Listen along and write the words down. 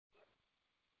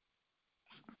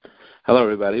Hello,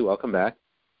 everybody. Welcome back.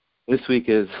 This week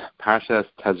is Parshas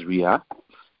Tazria,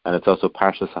 and it's also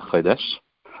Parshas HaChodesh.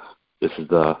 This is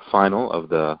the final of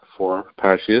the 4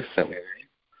 parashas that we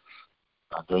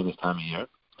read during this time of year,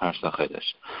 Parshas HaChodesh.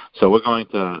 So we're going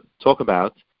to talk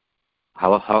about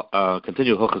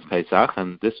continue Hilchos Pesach,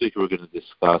 and this week we're going to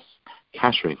discuss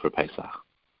kashering for Pesach.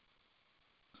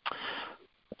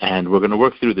 And we're going to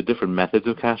work through the different methods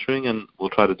of kashering, and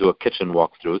we'll try to do a kitchen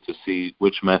walkthrough to see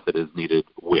which method is needed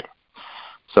where.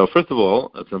 So first of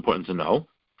all, it's important to know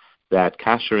that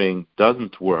kashering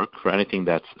doesn't work for anything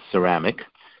that's ceramic.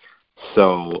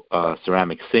 So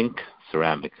ceramic sink,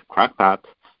 ceramic crock pot,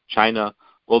 china,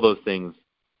 all those things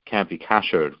can't be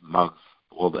kashered. Mugs,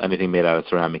 anything made out of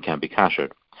ceramic can't be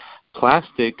kashered.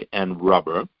 Plastic and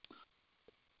rubber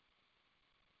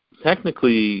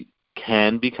technically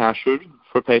can be kashered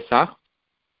for Pesach.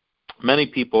 Many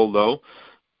people, though,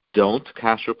 don't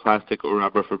kasher plastic or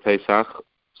rubber for Pesach,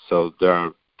 so there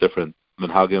are different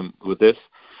minhagim with this.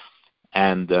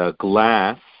 And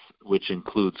glass, which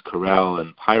includes Corel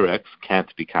and Pyrex,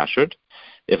 can't be kashered.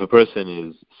 If a person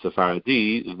is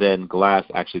Sephardi, then glass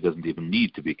actually doesn't even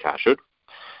need to be kashered.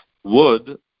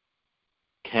 Wood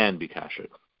can be kashered.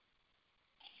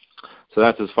 So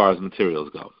that's as far as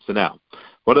materials go. So now,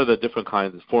 what are the different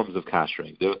forms of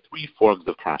kashering? There are 3 forms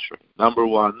of kashering. Number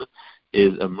 1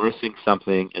 is immersing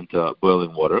something into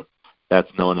boiling water. That's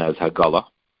known as hagala,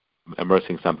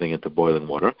 immersing something into boiling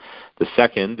water. The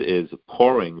second is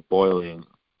pouring boiling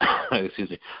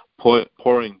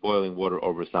water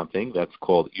over something. That's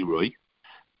called irui,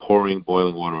 pouring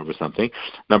boiling water over something.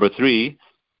 Number 3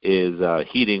 is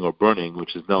heating or burning,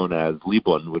 which is known as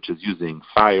libun, which is using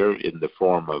fire in the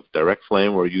form of direct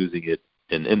flame or using it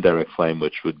in indirect flame,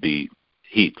 which would be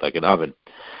heat, like an oven.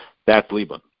 That's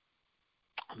libun.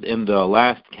 In the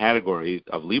last category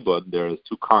of libun, there's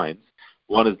 2 kinds.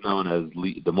 One is known as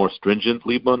the more stringent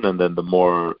libun, and then the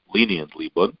more lenient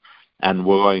libun, and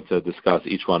we're going to discuss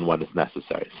each one when it's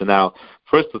necessary. So now,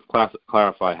 first let's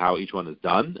clarify how each one is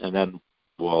done, and then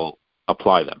we'll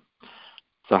apply them.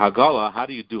 So hagala, how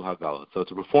do you do hagala? So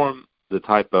to perform the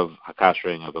type of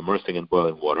kashering of immersing in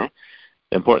boiling water,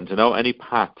 important to know, any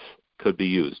pot could be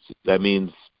used. That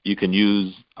means you can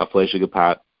use a fleshige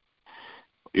pot,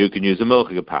 you can use a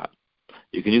milchige pot,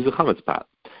 you can use a chametz pot.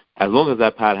 As long as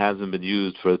that pot hasn't been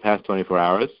used for the past 24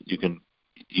 hours, you can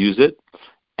use it,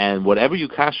 and whatever you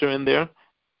kasher in there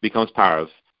becomes parav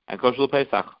and kosher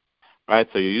Pesach, right?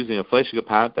 So you're using a fleshige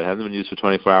pot that hasn't been used for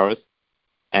 24 hours,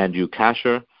 and you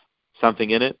kasher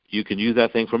something in it, you can use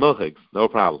that thing for milchigs, no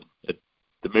problem. It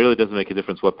really doesn't make a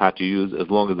difference what pot you use as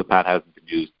long as the pot hasn't been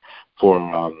used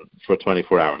for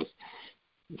 24 hours.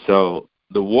 So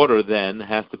the water then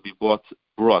has to be brought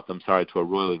to a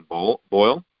roiling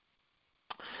boil.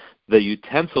 The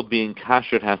utensil being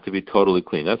kashered has to be totally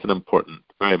clean. That's an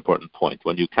very important point.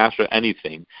 When you kasher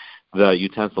anything, the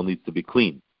utensil needs to be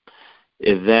clean.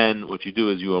 Then what you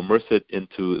do is you immerse it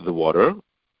into the water,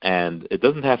 and it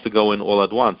doesn't have to go in all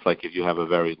at once, like if you have a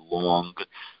very long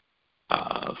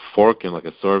fork and like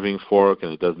a serving fork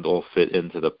and it doesn't all fit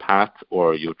into the pot,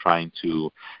 or you're trying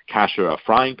to kasher a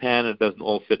frying pan and it doesn't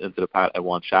all fit into the pot at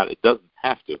one shot. It doesn't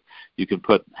have to. You can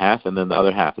put half and then the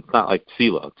other half. It's not like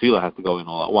tefillah. Tefillah has to go in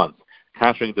all at once.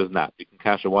 Kashering does not. You can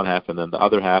kasher one half and then the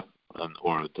other half,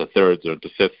 or to thirds or to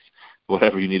fifths,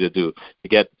 whatever you need to do to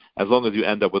get, as long as you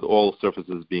end up with all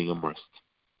surfaces being immersed.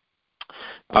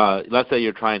 Let's say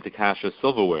you're trying to kasher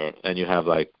silverware and you have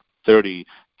like 30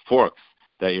 forks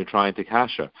that you're trying to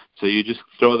kasher. So you just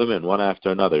throw them in one after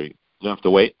another. You don't have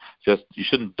to wait. You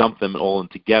shouldn't dump them all in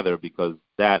together, because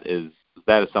that is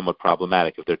somewhat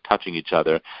problematic if they're touching each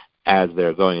other as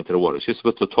they're going into the water. So you're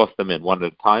supposed to toss them in one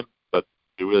at a time, but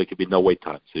there really could be no wait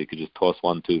time. So you could just toss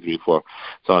 1, 2, 3, 4,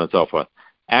 so on and so forth.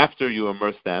 After you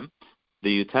immerse them,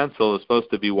 the utensil is supposed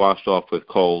to be washed off with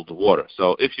cold water.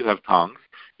 So if you have tongs,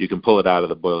 you can pull it out of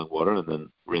the boiling water and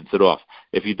then rinse it off.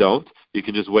 If you don't, you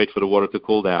can just wait for the water to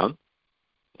cool down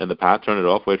in the pot, turn it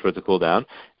off, wait for it to cool down,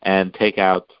 and take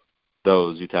out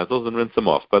those utensils and rinse them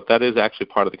off. But that is actually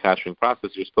part of the kashering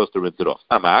process. You're supposed to rinse it off.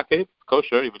 It's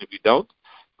kosher, even if you don't,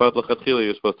 but l'chatchila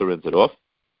you're supposed to rinse it off.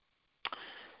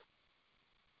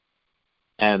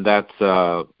 And that's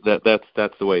the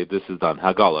way this is done,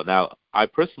 hagala. Now, I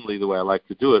personally, the way I like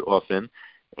to do it often,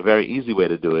 a very easy way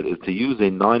to do it is to use a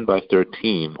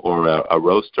 9x13 or a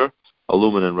roaster,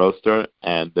 aluminum roaster.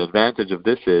 And the advantage of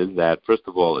this is that, first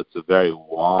of all, it's a very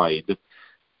wide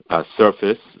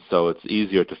surface, so it's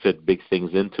easier to fit big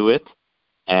things into it.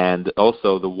 And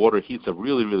also, the water heats up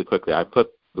really, really quickly. I put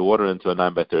the water into a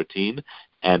 9x13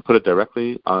 and put it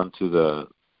directly onto the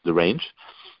range,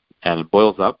 and it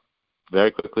boils up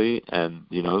very quickly. And,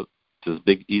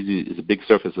 It's a big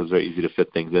surface, so it's very easy to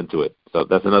fit things into it. So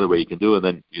that's another way you can do it, and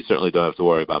then you certainly don't have to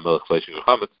worry about milk flashing or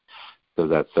chametz, because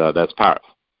that's parv.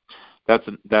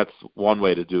 That's one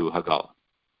way to do hagala.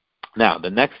 Now, the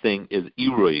next thing is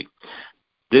irui.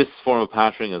 This form of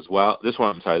kashering as well. This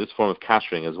form of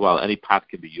kashering as well. Any pot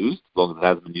can be used as long as it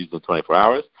hasn't been used in 24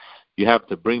 hours. You have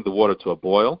to bring the water to a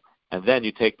boil, and then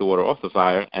you take the water off the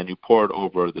fire and you pour it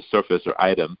over the surface or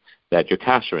item that you're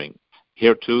kashering.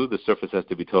 Here too, the surface has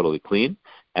to be totally clean,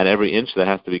 and every inch that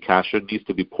has to be kashered needs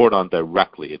to be poured on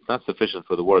directly. It's not sufficient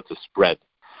for the water to spread.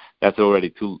 That's already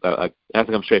too. It has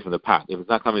to come straight from the pot. If it's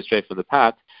not coming straight from the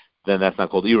pot, then that's not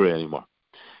called irui anymore.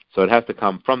 So it has to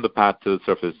come from the pot to the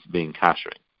surface being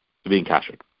kashered.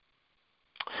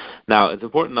 Now, it's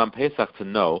important on Pesach to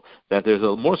know that there's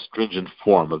a more stringent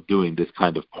form of doing this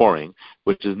kind of pouring,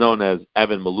 which is known as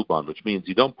even meluban, which means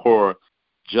you don't pour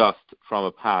just from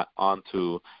a pot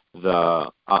onto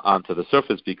the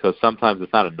surface, because sometimes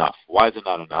it's not enough. Why is it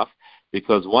not enough?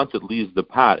 Because once it leaves the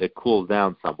pot, it cools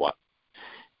down somewhat.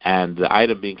 And the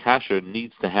item being kashered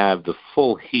needs to have the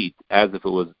full heat as if it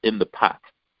was in the pot.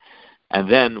 And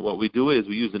then what we do is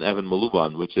we use an even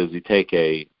meluban, which is you take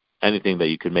anything that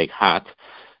you can make hot.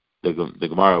 The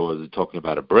Gemara was talking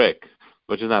about a brick,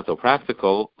 which is not so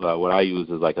practical. What I use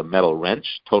is like a metal wrench,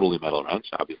 totally metal wrench,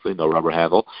 obviously, no rubber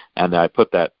handle. And I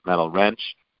put that metal wrench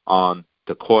on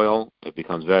the coil. It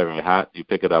becomes very, very hot. You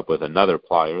pick it up with another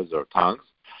pliers or tongs.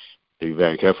 Be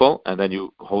very careful. And then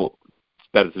you hold. It's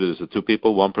better to do this with two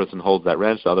people. One person holds that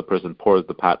wrench. The other person pours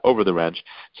the pot over the wrench,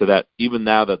 so that even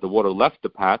now that the water left the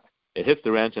pot, it hits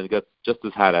the wrench and it gets just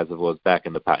as hot as it was back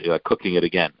in the pot. You're like cooking it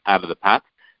again out of the pot.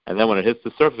 And then when it hits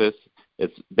the surface,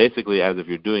 it's basically as if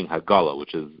you're doing hagala,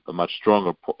 which is a much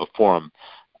stronger form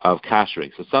of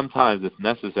kashering. So sometimes it's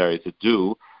necessary to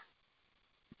do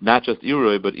not just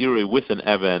irui, but irui with an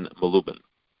even meluban.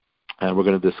 And we're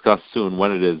going to discuss soon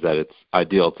when it is that it's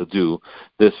ideal to do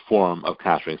this form of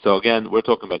kashering. So again, we're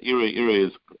talking about irui.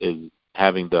 Irui is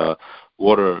having the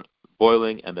water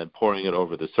boiling and then pouring it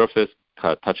over the surface,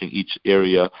 touching each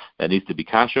area that needs to be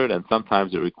kashered, and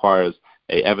sometimes it requires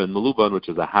a even meluban, which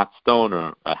is a hot stone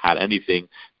or a hot anything,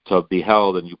 to be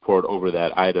held, and you pour it over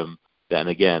that item, then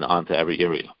again onto every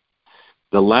area.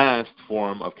 The last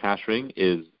form of kashering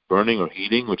is burning or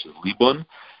heating, which is libun,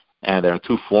 and there are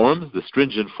two forms. The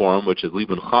stringent form, which is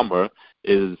libun chamer,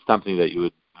 is something that you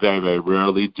would very, very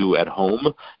rarely do at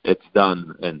home. It's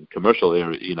done in commercial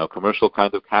area, commercial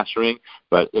kind of kashering,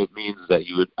 but it means that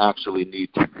you would actually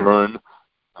need to burn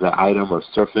the item or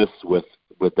surface with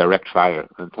direct fire,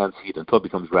 intense heat, until it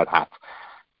becomes red hot.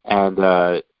 And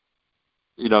so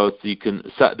you can.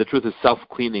 The truth is,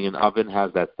 self-cleaning an oven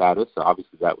has that status. So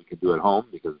obviously, that we can do at home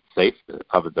because it's safe. The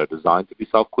ovens are designed to be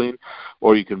self-clean.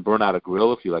 Or you can burn out a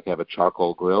grill if you have a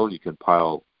charcoal grill. You can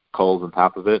pile coals on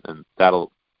top of it, and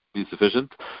that'll be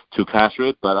sufficient to kasher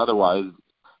it. But otherwise,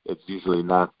 it's usually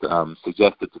not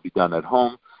suggested to be done at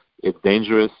home. It's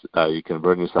dangerous. You can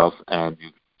burn yourself, and you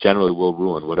generally will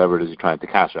ruin whatever it is you're trying to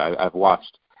kasher. I've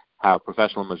watched how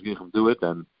professional mashgichim do it,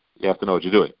 and you have to know what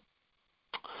you're doing.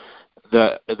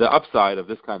 The upside of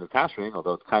this kind of kashering,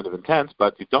 although it's kind of intense,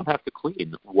 but you don't have to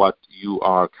clean what you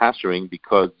are kashering,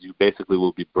 because you basically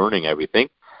will be burning everything.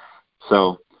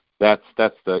 So that's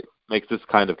makes this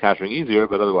kind of kashering easier,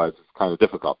 but otherwise it's kind of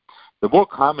difficult. The more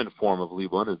common form of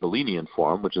libun is the lenient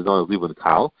form, which is known as libun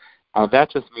kal, and that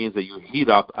just means that you heat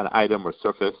up an item or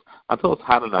surface until it's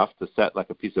hot enough to set, like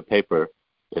a piece of paper.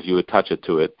 If you would touch it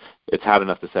to it, it's hot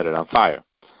enough to set it on fire.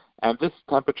 And this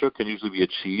temperature can usually be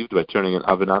achieved by turning an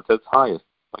oven on to its highest,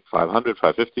 like 500,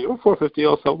 550, or 450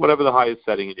 also, whatever the highest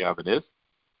setting in your oven is.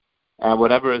 And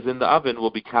whatever is in the oven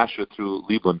will be kashered through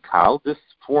libun kal. This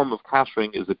form of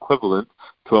kashering is equivalent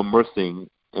to immersing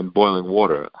in boiling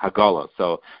water, hagala.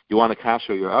 So you want to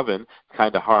kasher your oven. It's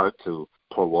kind of hard to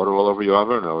pour water all over your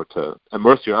oven or to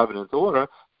immerse your oven into water.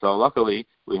 So luckily,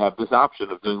 we have this option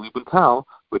of doing libun kal,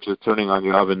 which is turning on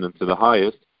your oven into the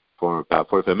highest for about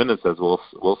 45 minutes, as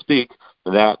we'll speak.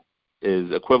 And that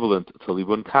is equivalent to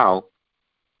libun kal,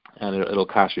 and it'll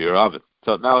kasher your oven.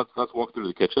 So now let's walk through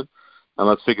the kitchen, and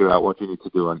let's figure out what you need to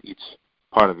do on each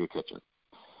part of your kitchen.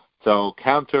 So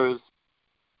counters.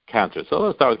 So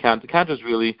let's start with counters. Counters,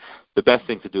 really, the best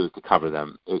thing to do is to cover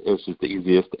them. It's just the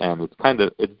easiest, and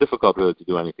it's difficult really to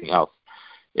do anything else.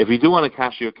 If you do want to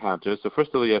kasher your counters, so first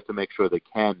of all, you have to make sure they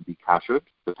can be kashered.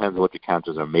 Depends on what your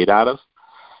counters are made out of.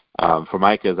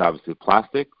 Formica is obviously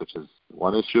plastic, which is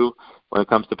one issue. When it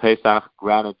comes to Pesach,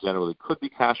 granite generally could be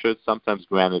kashered. Sometimes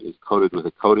granite is coated with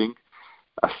a coating,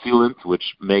 a sealant, which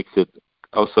makes it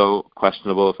also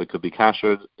questionable if it could be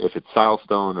kashered. If it's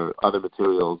silestone or other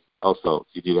materials, also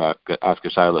you do have to ask a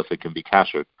shayla if it can be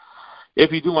kashered.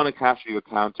 If you do want to kasher your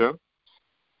counter,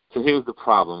 so here's the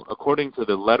problem. According to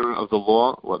the letter of the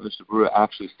law, what Mr. Brewer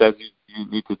actually says you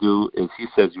need to do is he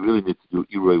says you really need to do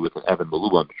irui with an Evan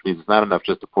Maluban, which means it's not enough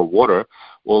just to pour water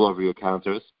all over your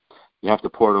counters. You have to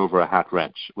pour it over a hot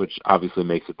wrench, which obviously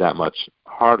makes it that much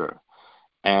harder.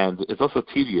 And it's also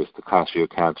tedious to kasher your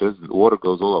counters, and the water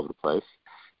goes all over the place,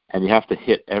 and you have to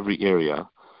hit every area.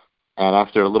 And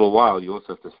after a little while, you also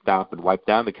have to stop and wipe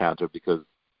down the counter because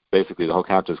basically the whole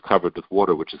counter is covered with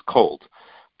water, which is cold,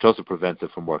 which also prevents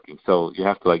it from working. So you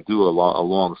have to do a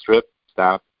long strip,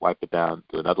 stop, wipe it down,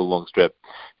 do another long strip.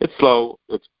 It's slow,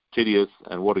 it's tedious,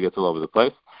 and water gets all over the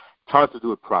place. It's hard to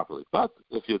do it properly. But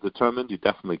if you're determined, you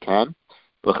definitely can.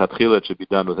 L'chatchila, it should be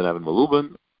done with an Evan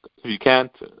Maluban. If you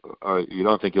can't, or you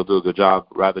don't think you'll do a good job,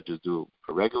 rather just do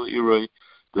a regular irui,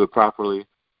 do it properly,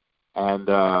 and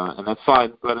that's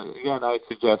fine. But again, I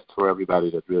suggest for everybody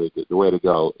that really the way to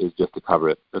go is just to cover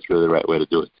it. That's really the right way to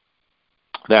do it.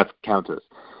 That's counters.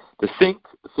 The sink,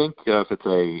 if it's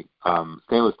a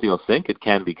stainless steel sink, it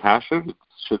can be kashered. It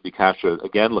should be kashered.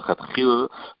 Again, l'chatchila,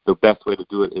 the best way to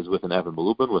do it is with an Evan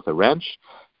Maluban, with a wrench.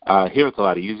 Here it's a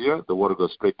lot easier. The water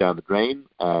goes straight down the drain,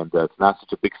 and it's not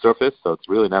such a big surface, so it's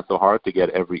really not so hard to get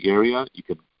every area. You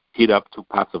can heat up 2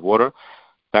 pots of water.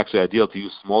 It's actually ideal to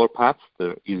use smaller pots.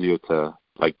 They're easier to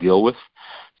deal with.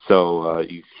 So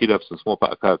you heat up some small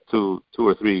pots, 2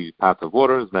 or 3 pots of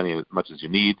water, as much as you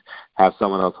need. Have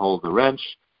someone else hold the wrench,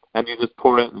 and you just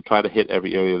pour it and try to hit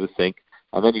every area of the sink.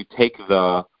 And then you take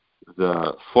the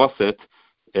faucet,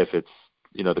 if it's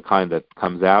the kind that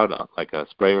comes out, like a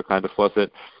sprayer kind of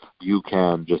faucet, you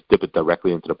can just dip it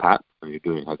directly into the pot when you're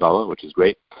doing hagala, which is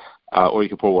great. Or you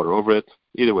can pour water over it.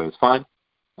 Either way is fine.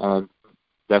 And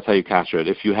that's how you kasher it.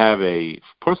 If you have a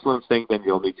porcelain sink, then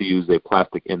you'll need to use a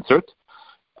plastic insert.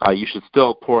 You should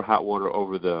still pour hot water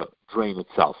over the drain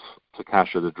itself to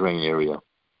kasher the drain area.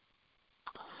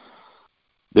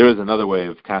 There is another way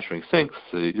of kashering sinks.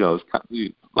 There's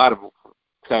a lot of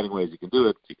exciting ways you can do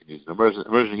it. You can use an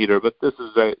immersion heater, but this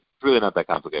is really not that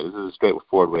complicated. This is a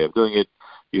straightforward way of doing it.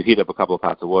 You heat up a couple of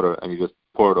pots of water, and you just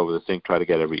pour it over the sink, try to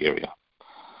get every area.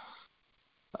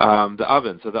 The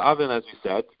oven. So the oven, as we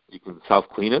said, you can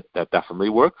self-clean it. That definitely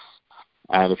works.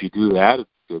 And if you do that,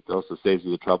 it also saves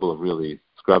you the trouble of really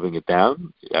scrubbing it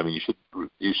down. I mean,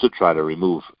 you should try to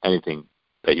remove anything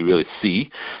that you really see.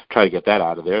 Try to get that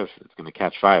out of there if it's going to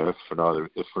catch fire, if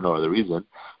for no other reason.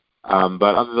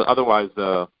 But otherwise,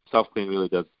 the self-clean really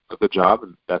does a good job,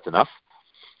 and that's enough.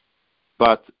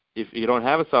 But if you don't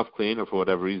have a self-clean, or for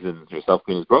whatever reason your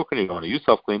self-clean is broken, you don't want to use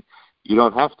self-clean, you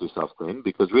don't have to self-clean,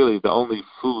 because really the only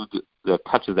food that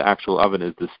touches the actual oven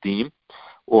is the steam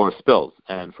or spills.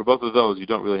 And for both of those, you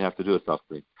don't really have to do a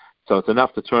self-clean. So it's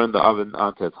enough to turn the oven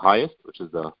on to its highest, which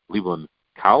is the libun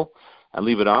kal, and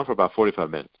leave it on for about 45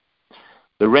 minutes.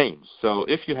 The range. So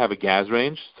if you have a gas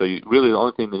range, really the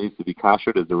only thing that needs to be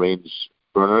kashered is the range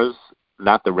burners,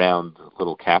 not the round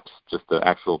little caps, just the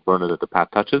actual burner that the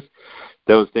pot touches.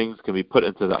 Those things can be put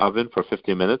into the oven for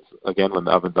 15 minutes, again, when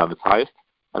the oven's on its highest,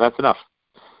 and that's enough.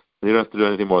 You don't have to do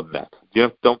anything more than that.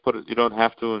 You don't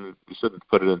have to, and you shouldn't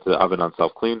put it into the oven on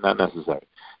self-clean, not necessary.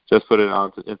 Just put it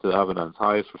into the oven on its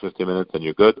highest for 15 minutes, and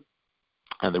you're good.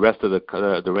 And the rest of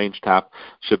the range top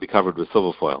should be covered with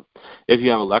silver foil. If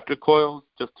you have electric coils,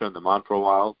 just turn them on for a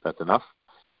while. That's enough.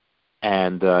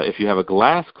 And if you have a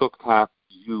glass cooktop,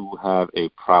 you have a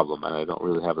problem, and I don't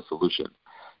really have a solution.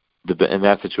 In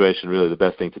that situation, really the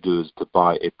best thing to do is to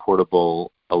buy a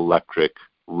portable electric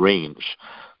range.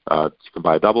 You can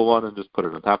buy a double one and just put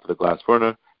it on top of the glass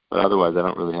burner, but otherwise I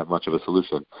don't really have much of a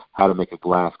solution how to make a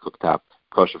glass cooktop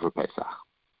kosher for Pesach.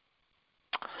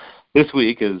 This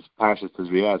week is Parshas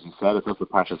Tizriah, as you said. It's also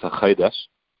Parshas HaChodesh.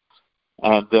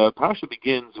 And the Parsha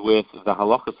begins with the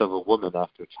halachas of a woman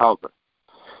after childbirth.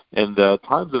 In the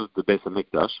times of the Beis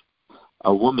HaMikdash,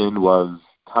 a woman was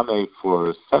tameh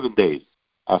for 7 days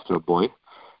after a boy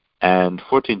and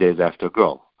 14 days after a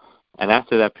girl. And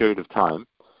after that period of time,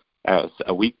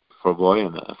 a week for a boy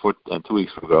and 2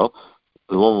 weeks for a girl,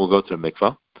 the woman will go to the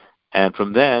mikvah. And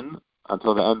from then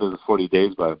until the end of the 40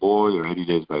 days by a boy or 80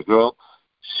 days by a girl,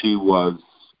 she was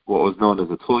what was known as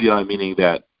a tulya, meaning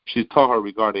that she's tahor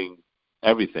regarding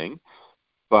everything,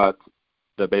 but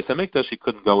the Beis HaMikdash she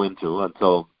couldn't go into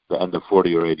until the end of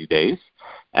 40 or 80 days.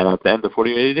 And at the end of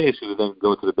 40 or 80 days, she would then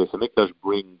go to the Beis HaMikdash,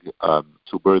 bring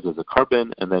 2 birds as a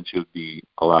carbon, and then she would be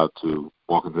allowed to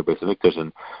walk into the Beis HaMikdash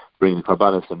and bring the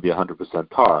karbanis and be 100%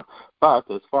 tar. But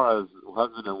as far as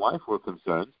husband and wife were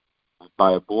concerned,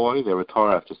 by a boy, they were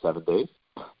tar after 7 days,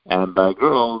 and by a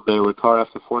girl, they were tar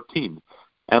after 14.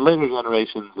 And later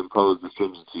generations imposed the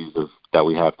stringencies that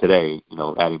we have today,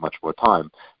 adding much more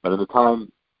time. But in the time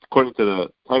According to the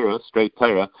Torah, straight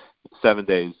Torah, 7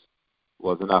 days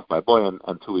was enough by a boy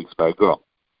and 2 weeks by a girl.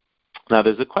 Now,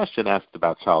 there's a question asked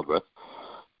about childbirth.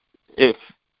 If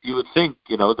you would think,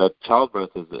 that childbirth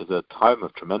is a time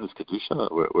of tremendous kedusha.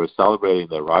 We're celebrating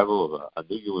the arrival of a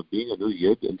new human being, a new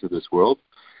yid into this world,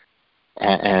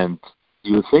 and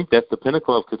you would think that's the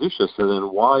pinnacle of kedusha. So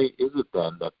then, why is it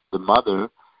then that the mother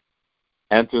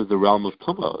enters the realm of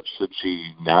tumah? Should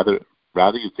she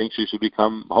rather you think she should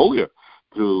become holier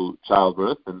through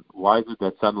childbirth, and why is it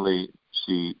that suddenly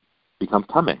she becomes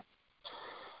tameh?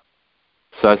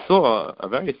 So I saw a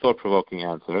very thought-provoking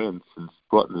answer, and since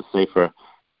brought in the Sefer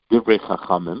Divrei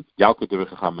Chachamim, Yalkut Divrei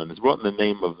Chachamim, is brought in the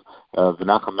name of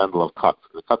Menachem Mendel of Kutsk,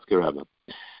 the Kutzker Rebbe.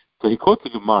 So he quotes a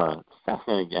Gemara,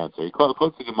 fascinating answer. He quotes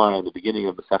a Gemara in the beginning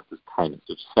of Masechtas Taanis,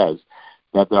 which says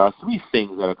that there are 3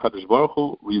 things that HaKadosh Baruch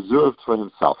Hu reserved for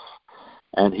himself.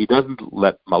 And he doesn't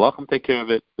let Malachim take care of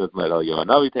it, doesn't let Eliyahu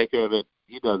Hanavi take care of it,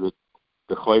 he does it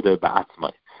b'choydei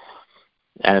ba'atzmai.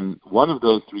 And one of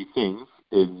those 3 things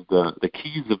is the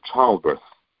keys of childbirth.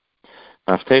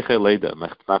 Mafteche Leda,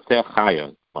 Maftech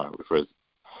Chaya,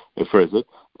 refers it.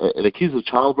 The keys of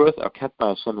childbirth are kept by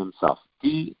Hashem himself.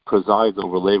 He presides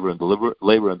over labor and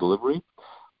delivery.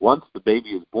 Once the baby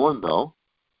is born, though,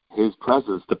 his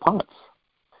presence departs.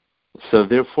 So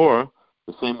therefore,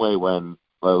 the same way when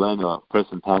a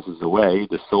person passes away,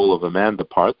 the soul of a man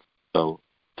departs, so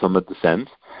Tumah descends.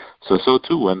 So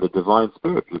too, when the divine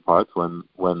spirit departs, when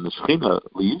the Shekhinah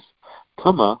leaves,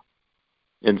 Tumah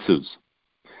ensues.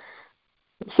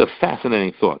 It's a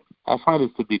fascinating thought. I find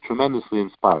it to be tremendously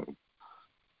inspiring.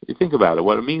 You think about it,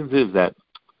 what it means is that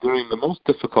during the most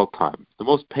difficult time, the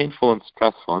most painful and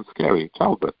stressful and scary,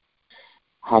 childbirth,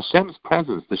 Hashem's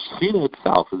presence, the Shekhinah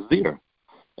itself, is there,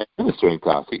 administering to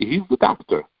us. He's the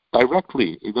doctor,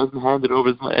 directly. He doesn't hand it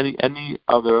over to any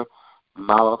other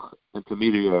malach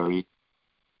intermediary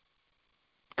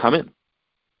come in.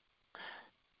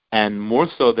 And more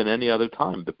so than any other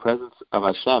time, the presence of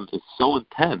Hashem is so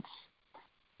intense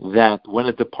that when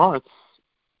it departs,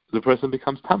 the person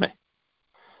becomes tameh.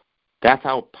 That's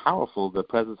how powerful the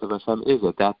presence of Hashem is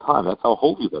at that time. That's how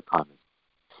holy that time is.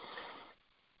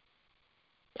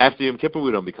 After Yom Kippur,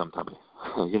 we don't become tameh.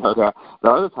 There are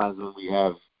other times when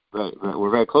we're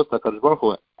very close to HaKadosh Baruch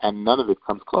Hu, and none of it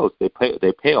comes close. They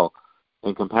pale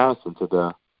in comparison to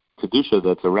the kedusha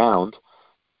that's around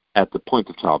at the point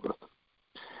of childbirth.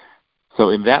 So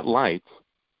in that light,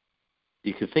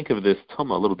 you can think of this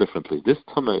tumah a little differently. This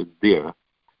tumah is there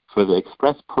for the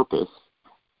express purpose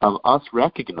of us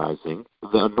recognizing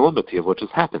the enormity of what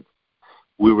just happened.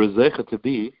 We were zeicha to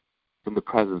be in the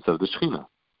presence of the Shekhinah.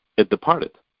 It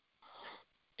departed.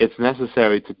 It's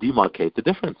necessary to demarcate the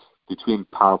difference between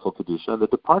powerful kedusha and the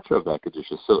departure of that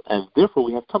kedusha. And therefore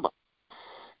we have tumah.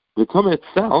 The tumah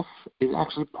itself is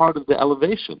actually part of the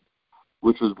elevation,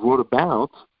 which was brought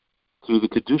about through the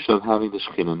kedusha of having the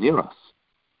Shekhinah near us.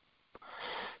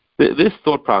 This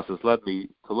thought process led me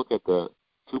to look at the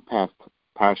 2 past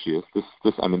parashiyos,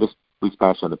 this week's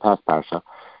parasha and the past parasha,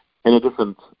 in a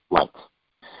different light.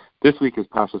 This week is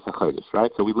Parshas HaChodesh,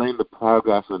 right? So we lay in the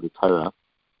paragraph in the Torah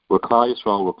where Klal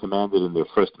Yisrael were commanded in their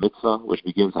first mitzvah, which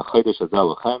begins HaChodesh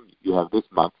Hazeh Lachem, you have this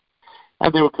month,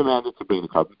 and they were commanded to bring the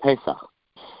Korban Pesach.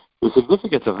 The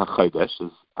significance of HaChodesh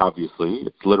is obviously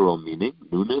its literal meaning,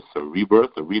 newness or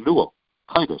rebirth or renewal.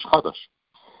 Chodesh.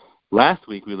 Last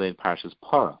week we lay in Parshas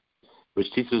Parah,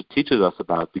 which teaches us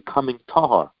about becoming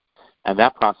tahar, and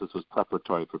that process was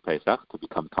preparatory for Pesach, to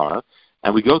become tahar.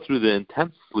 And we go through the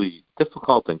intensely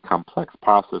difficult and complex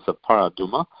process of Parah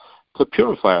Aduma to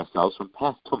purify ourselves from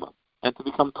past tumah and to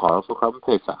become tahar for Korban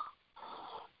Pesach.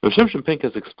 Rav Shimshon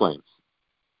Pinkus explains,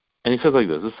 and he says like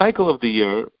this: the cycle of the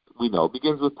year, we know,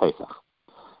 begins with Pesach.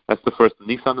 That's the first.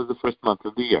 Nisan is the first month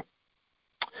of the year,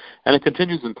 and it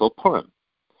continues until Purim,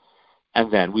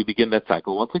 and then we begin that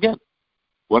cycle once again.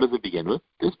 What does it begin with?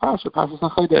 This Parshas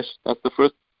HaChodesh. That's the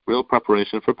first real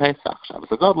preparation for Pesach, Shabbos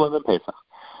HaGadol, and then Pesach.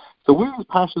 So where does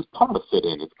Parshas Parah fit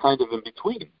in? It's kind of in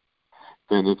between.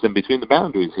 And it's in between the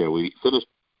boundaries here. We finished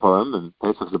Purim, and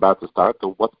Pesach's about to start,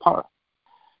 so what's Parah?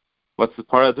 What's the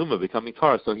Parah Aduma, becoming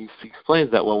Tahar? So he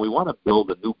explains that when we want to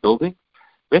build a new building,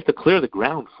 we have to clear the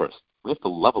ground first. We have to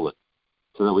level it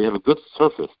so that we have a good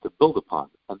surface to build upon.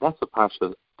 And that's what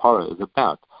Parshas Parah is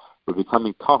about. We're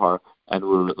becoming Tahar, and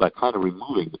we're kind of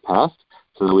removing the past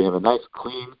so that we have a nice,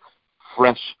 clean,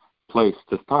 fresh place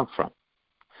to start from.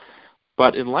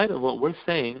 But in light of what we're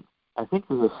saying, I think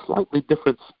there's a slightly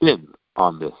different spin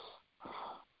on this.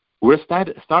 We're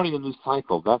starting a new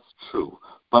cycle, that's true.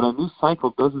 But a new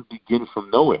cycle doesn't begin from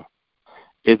nowhere.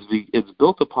 It's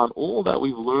built upon all that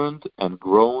we've learned and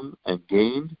grown and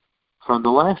gained from the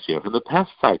last year, from the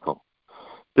past cycle.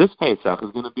 This Pesach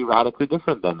is going to be radically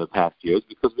different than the past years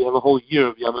because we have a whole year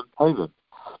of Yom Tovim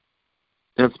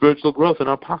and spiritual growth in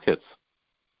our pockets.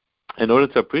 In order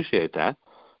to appreciate that,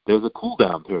 there's a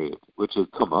cool-down period, which is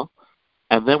Tumah,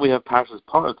 and then we have Parshas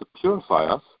Parah to purify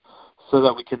us so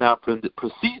that we can now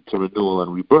proceed to renewal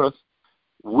and rebirth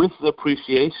with the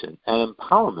appreciation and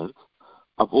empowerment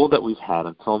of all that we've had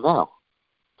until now.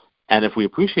 And if we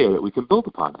appreciate it, we can build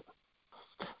upon it.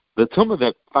 The Tumah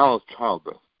that follows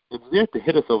childbirth, it's there to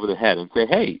hit us over the head and say,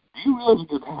 hey, do you realize what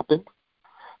just happened?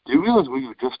 Do you realize where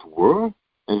you just were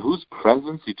and whose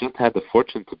presence you just had the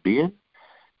fortune to be in?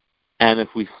 And if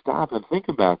we stop and think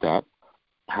about that,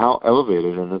 how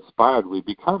elevated and inspired we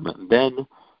become, and then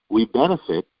we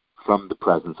benefit from the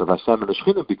presence of Hashem and the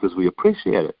Shekhinah because we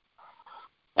appreciate it.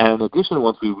 And in addition,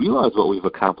 once we realize what we've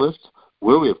accomplished,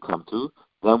 where we have come to,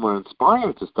 then we're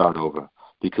inspired to start over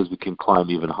because we can climb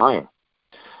even higher.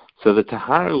 So the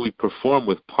Tahara we perform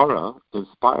with Para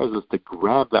inspires us to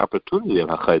grab the opportunity of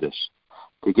HaChodesh,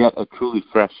 to get a truly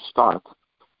fresh start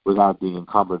without being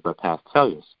encumbered by past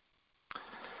failures.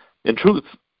 In truth,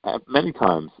 many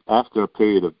times after a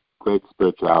period of great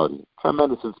spirituality,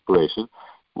 tremendous inspiration,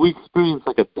 we experience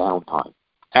like a downtime.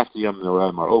 After Yom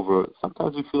Noraim are over,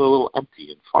 sometimes we feel a little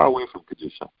empty and far away from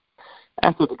Kedusha.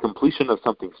 After the completion of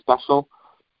something special,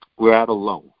 we're at a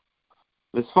low.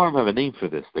 The Sfarim have a name for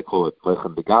this. They call it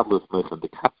Meichen de Gadlus, Meichen de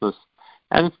Katnus,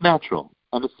 and it's natural.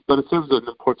 But it serves an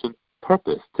important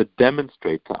purpose to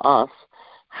demonstrate to us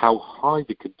how high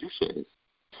the Kedusha is.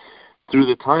 Through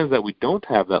the times that we don't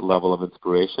have that level of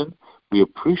inspiration, we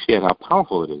appreciate how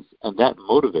powerful it is, and that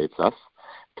motivates us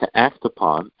to act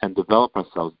upon and develop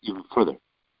ourselves even further.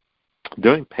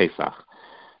 During Pesach,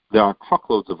 there are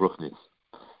truckloads of ruchnis,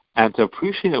 and to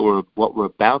appreciate what we're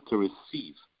about to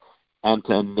receive and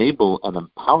to enable and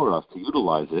empower us to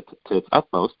utilize it to its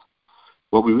utmost,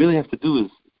 what we really have to do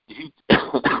is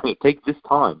take this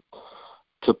time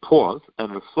to pause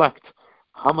and reflect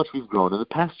how much we've grown in the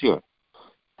past year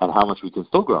and how much we can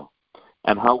still grow,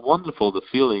 and how wonderful the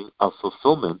feeling of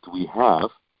fulfillment we have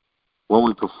when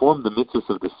we perform the mitzvahs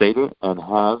of the Seder and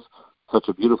have such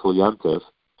a beautiful Yom Tov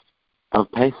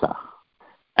of Pesach.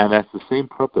 And that's the same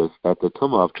purpose that the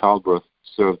Tumah of childbirth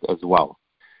served as well.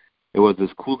 It was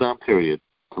this cool-down period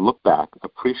to look back,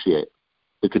 appreciate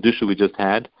the Kedusha we just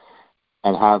had,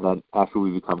 and how that after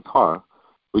we become Tar,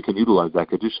 we can utilize that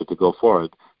Kedusha to go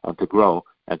forward and to grow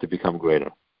and to become greater.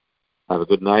 Have a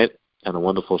good night and a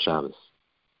wonderful Shabbos.